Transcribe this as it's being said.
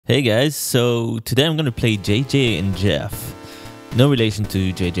Hey guys, so today I'm gonna play JJ and Jeff. No relation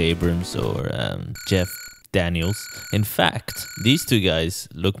to JJ Abrams or Jeff Daniels. In fact, these two guys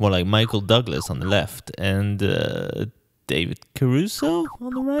look more like Michael Douglas on the left and David Caruso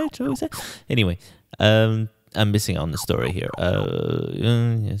on the right, shall we say? Anyway, I'm missing out on the story here.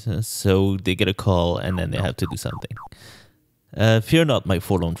 So they get a call and then they have to do something. Fear not, my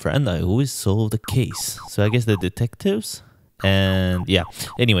forlorn friend, I always solve the case. So I guess they're detectives? And yeah,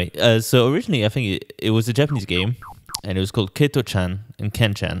 anyway, so originally I think it was a Japanese game, and it was called Kato-chan and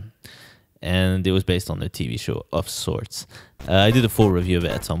Ken-chan, and it was based on a TV show of sorts. I did a full review of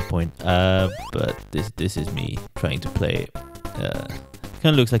it at some point, but this is me trying to play. Kind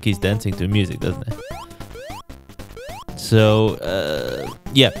of looks like he's dancing to music, doesn't it? So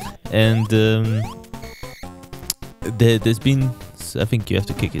yeah, and there's been, I think you have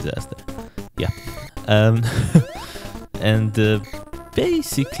to kick his ass there. Yeah. And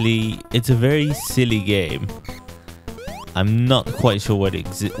basically, it's a very silly game. I'm not quite sure why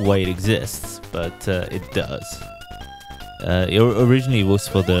it exists, but it does. It originally was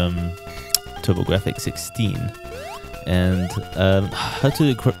for the TurboGrafx 16, and how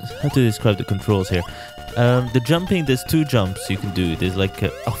to describe the controls here? The jumping, there's two jumps you can do. There's like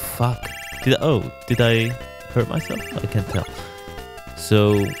oh fuck, did I hurt myself? I can't tell.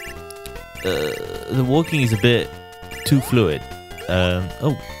 So the walking is a bit too fluid.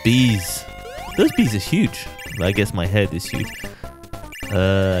 Oh, bees. Those bees are huge. I guess my head is huge.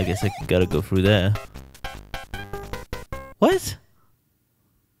 I guess I gotta go through there. What?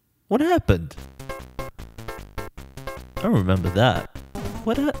 What happened? I don't remember that.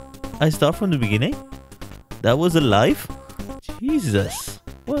 What? I start from the beginning? That was alive? Jesus.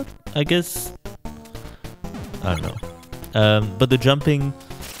 What? I guess... I don't know. But the jumping...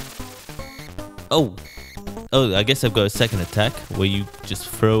 Oh, I guess I've got a second attack where you just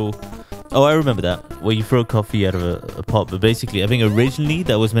throw... Oh, I remember that. Where you throw coffee out of a pot. But basically, I think originally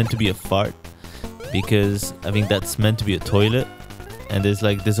that was meant to be a fart. Because I think that's meant to be a toilet. And there's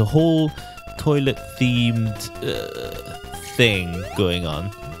a whole toilet-themed thing going on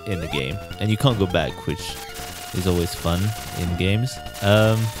in the game. And you can't go back, which is always fun in games.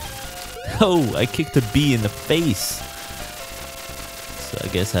 Oh, I kicked a bee in the face. So I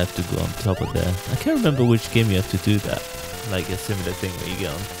guess I have to go on top of that. I can't remember which game you have to do that. Like a similar thing where you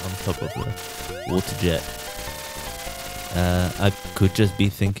get on top of the water jet. I could just be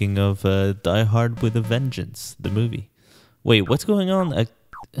thinking of Die Hard with a Vengeance, the movie. Wait, what's going on?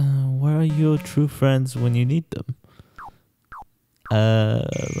 Where are your true friends when you need them?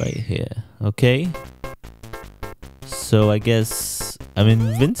 Right here. Okay. So I guess I'm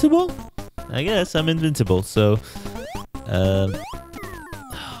invincible? I guess I'm invincible, so...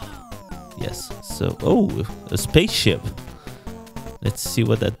 Yes, so... Oh, a spaceship. Let's see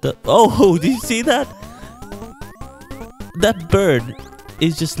what that does. Oh, did you see that? That bird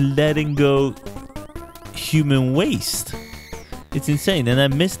is just letting go human waste. It's insane, and I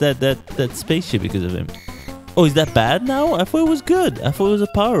missed that spaceship because of him. Oh, is that bad now? I thought it was good. I thought it was a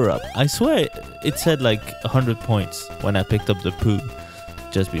power-up. I swear it said like 100 points when I picked up the poo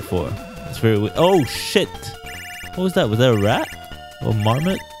just before. It's very weird. Oh, shit. What was that? Was that a rat? Or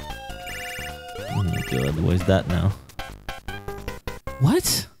marmot? Oh my god, what is that now?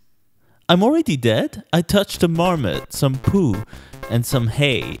 What? I'm already dead? I touched a marmot, some poo, and some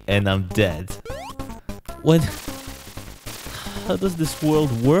hay, and I'm dead. What? How does this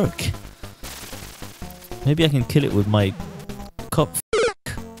world work? Maybe I can kill it with my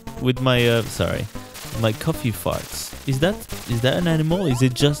with my my coffee farts. Is that an animal? Is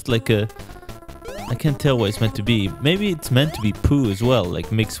it just like a... I can't tell what it's meant to be. Maybe it's meant to be poo as well,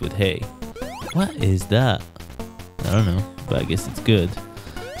 like mixed with hay. What is that? I don't know, but I guess it's good.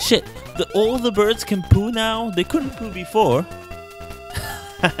 Shit, all the birds can poo now? They couldn't poo before.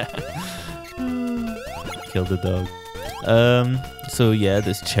 Kill the dog. So yeah,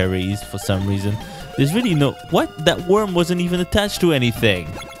 there's cherries for some reason. There's really no... What? That worm wasn't even attached to anything.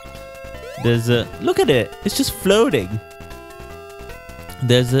 There's a... Look at it. It's just floating.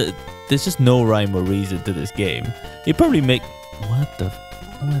 There's just no rhyme or reason to this game. You probably make... What the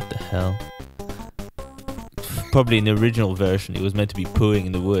hell? Probably in the original version, it was meant to be pooing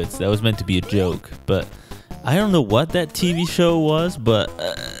in the woods. That was meant to be a joke. But I don't know what that TV show was, but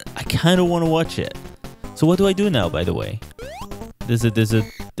I kind of want to watch it. So what do I do now, by the way? There's a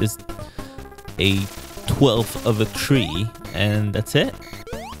 12th of a tree, and that's it?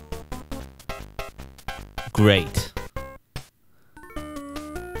 Great.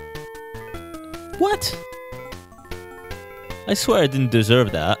 What? I swear I didn't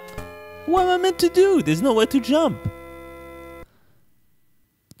deserve that. What am I meant to do? There's nowhere to jump.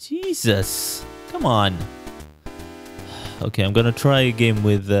 Jesus. Come on. Okay, I'm gonna try a game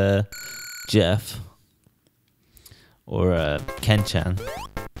with Jeff. Or Ken-chan.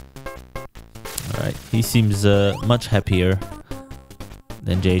 Alright, he seems much happier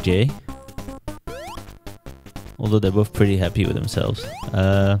than JJ. Although they're both pretty happy with themselves.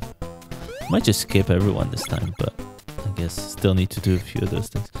 Might just skip everyone this time, but I guess still need to do a few of those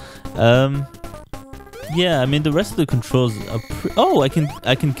things. Yeah, I mean the rest of the controls are oh, I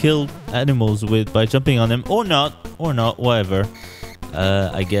can kill animals by jumping on them or not, whatever.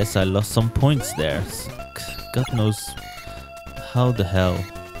 I guess I lost some points there. God knows how the hell.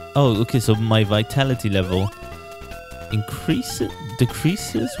 Oh, okay, so my vitality level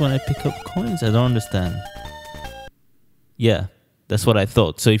decreases when I pick up coins? I don't understand. Yeah, that's what I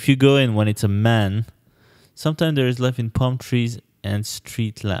thought. So if you go in when it's a man, sometimes there is life in palm trees and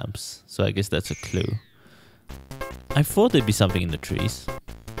street lamps. So I guess that's a clue. I thought there'd be something in the trees.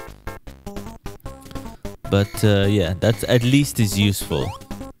 But yeah, that at least is useful.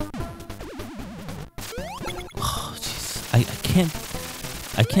 Oh, jeez.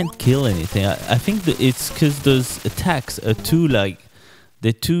 I can't kill anything. I think that it's because those attacks are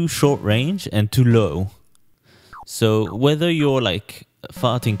they're too short range and too low. So whether you're like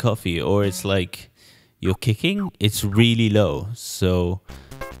farting coffee or it's like you're kicking, it's really low. So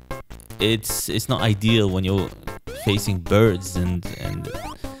it's not ideal when you're facing birds and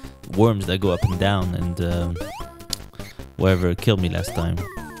worms that go up and down and whatever killed me last time.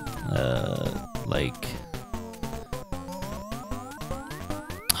 Like,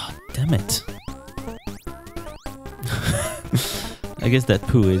 oh, damn it. I guess that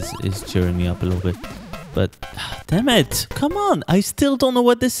poo is cheering me up a little bit. But damn it, come on, I still don't know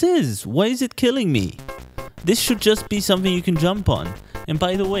what this is. Why is it killing me? This should just be something you can jump on. And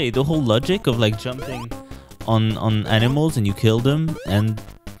by the way, the whole logic of like jumping on animals and you kill them, and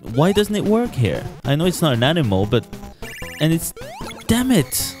why doesn't it work here? I know it's not an animal, but and it's damn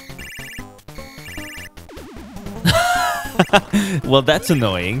it. Well, that's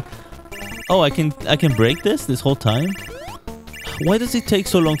annoying. Oh, I can break this whole time? Why does it take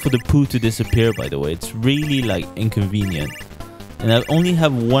so long for the poo to disappear, by the way? It's really like inconvenient. And I only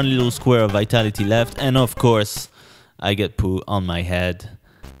have one little square of vitality left, and of course I get poo on my head.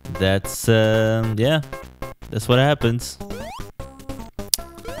 That's yeah, that's what happens.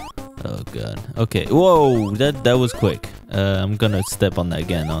 Oh god. Okay. Whoa, that was quick. I'm gonna step on that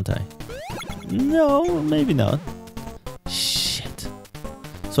again, aren't I? No, maybe not. Shit.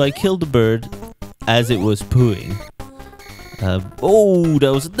 So I killed the bird as it was pooing. Oh,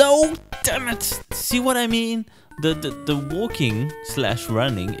 that was no. Damn it! See what I mean? The walking /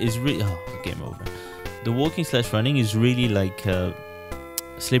 running is really game over. The walking / running is really like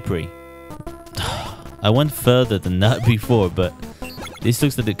slippery. I went further than that before, but this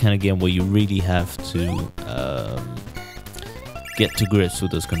looks like the kind of game where you really have to get to grips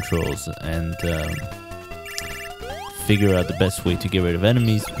with those controls and figure out the best way to get rid of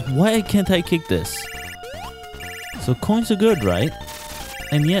enemies. Why can't I kick this? So coins are good, right?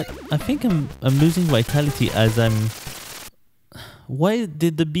 And yet, I think I'm losing vitality as I'm... Why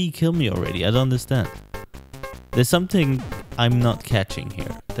did the bee kill me already? I don't understand. There's something I'm not catching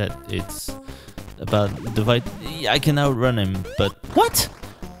here. That it's about the I can outrun him, but... What?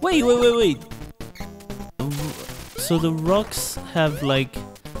 Wait. So the rocks have, like,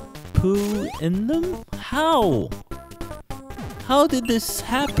 poo in them? How? How did this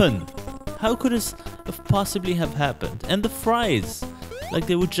happen? How could this possibly have happened? And the fries, like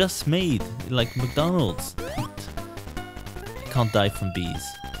they were just made, like McDonald's. I can't die from bees.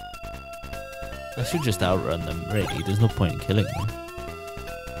 I should just outrun them, really. There's no point in killing them.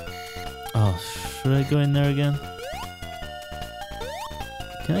 Oh, should I go in there again?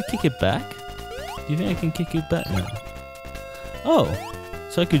 Can I kick it back? Do you think I can kick it back now? Oh,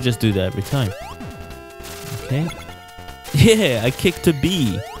 so I could just do that every time. Okay. Yeah, I kicked a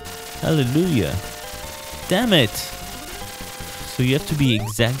bee. Hallelujah. Damn it. So you have to be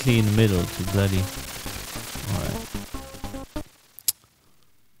exactly in the middle to bloody... Alright.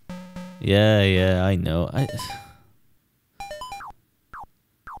 Yeah, I know.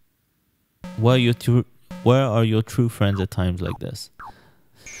 Where are your true friends at times like this?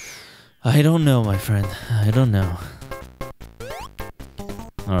 I don't know, my friend. I don't know.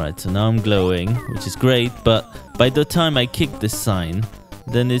 Alright, so now I'm glowing, which is great, but by the time I kick this sign,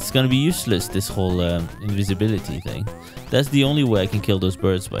 then it's gonna be useless, this whole invisibility thing. That's the only way I can kill those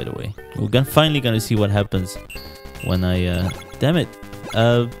birds, by the way. We're finally gonna see what happens when I... damn it.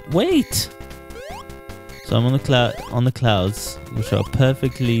 Wait! So I'm on the clouds, which are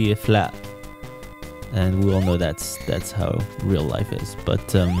perfectly flat. And we all know that's how real life is.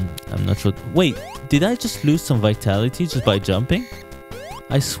 But I'm not sure. Wait, did I just lose some vitality just by jumping?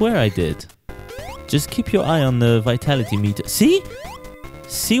 I swear I did. Just keep your eye on the vitality meter. See?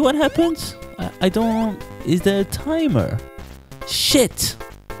 See what happens? I don't... Is there a timer? Shit!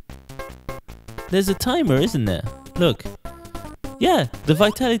 There's a timer, isn't there? Look. Yeah, the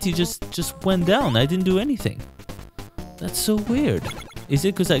vitality just went down. I didn't do anything. That's so weird. Is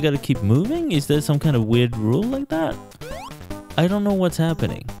it because I gotta keep moving? Is there some kind of weird rule like that? I don't know what's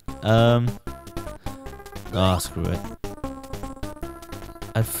happening. Oh, screw it.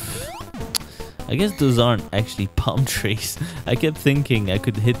 I guess those aren't actually palm trees. I kept thinking I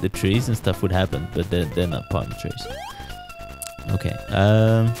could hit the trees and stuff would happen, but they're not palm trees. Okay.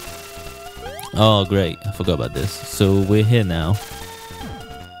 Oh, great. I forgot about this. So we're here now.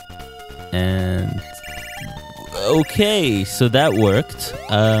 And... Okay, so that worked.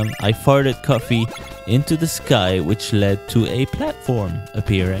 I farted coffee into the sky, which led to a platform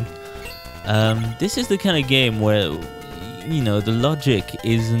appearing. This is the kind of game where... You know, the logic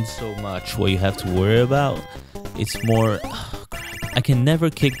isn't so much what you have to worry about. It's more... Oh, crap. I can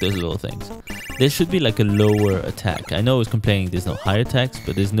never kick those little things. There should be like a lower attack. I know I was complaining there's no higher attacks,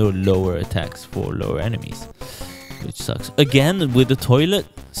 but there's no lower attacks for lower enemies. Which sucks. Again, with the toilet?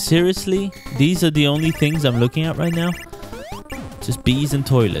 Seriously? These are the only things I'm looking at right now? Just bees and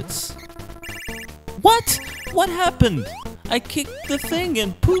toilets. What? What happened? I kicked the thing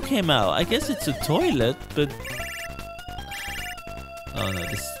and poo came out. I guess it's a toilet, but... Oh no,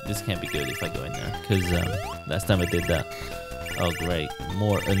 this can't be good if I go in there, because last time I did that. Oh great,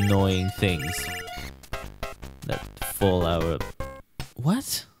 more annoying things that fall out.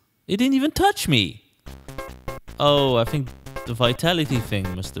 What? It didn't even touch me. Oh, I think the vitality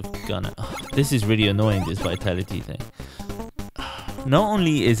thing must have gone out. Oh, this is really annoying, this vitality thing. Not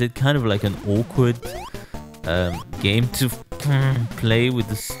only is it kind of like an awkward game to play with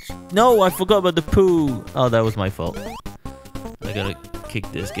this. No, I forgot about the poo. Oh, that was my fault. I gotta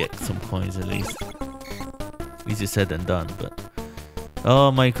kick this, get some coins at least. Easier said than done, but...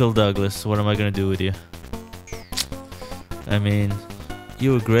 Oh, Michael Douglas, what am I gonna do with you? I mean,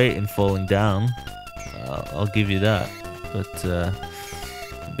 you were great in falling down. I'll give you that. But,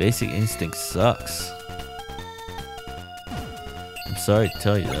 Basic Instinct sucks. I'm sorry to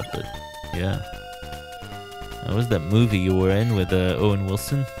tell you that, but, yeah. That was that movie you were in with Owen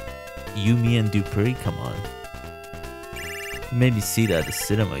Wilson? You, Me, and Dupree? Come on. You made me see that at the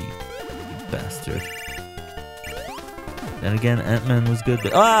cinema, you bastard. Then again, Ant-Man was good,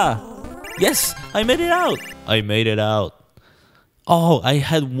 but... Ah! Yes! I made it out! I made it out. Oh, I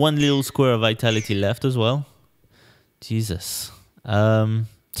had one little square of vitality left as well. Jesus.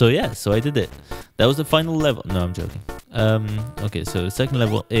 So yeah, so I did it. That was the final level. No, I'm joking. Okay, so the second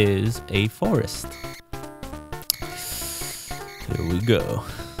level is a forest. Here we go.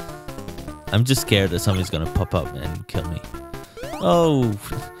 I'm just scared that somebody's gonna pop up and kill me. Oh,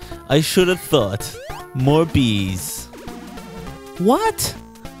 I should have thought. More bees. What?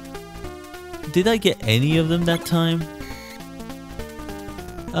 Did I get any of them that time?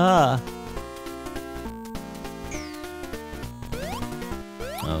 Ah.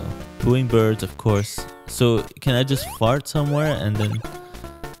 Oh, pooing birds, of course. So, can I just fart somewhere and then...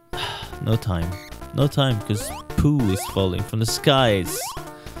 No time. No time, because poo is falling from the skies.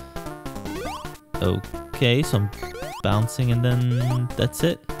 Okay, so I'm bouncing and then that's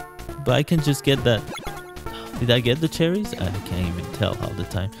it. But I can just get that. Did I get the cherries? I can't even tell half the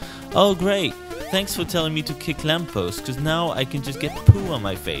time. Oh great, thanks for telling me to kick lampposts, because now I can just get poo on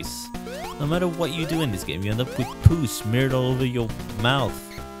my face. No matter what you do in this game, you end up with poo smeared all over your mouth.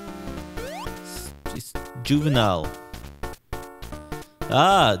 It's juvenile.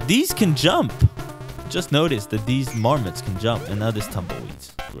 Ah, these can jump. Just noticed that these marmots can jump, and now there's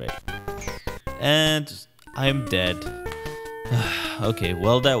tumbleweeds. Great. And I'm dead. Okay,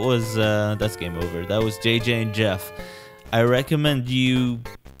 well that was that's game over. That was JJ and Jeff. I recommend you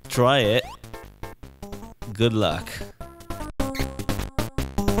try it. Good luck.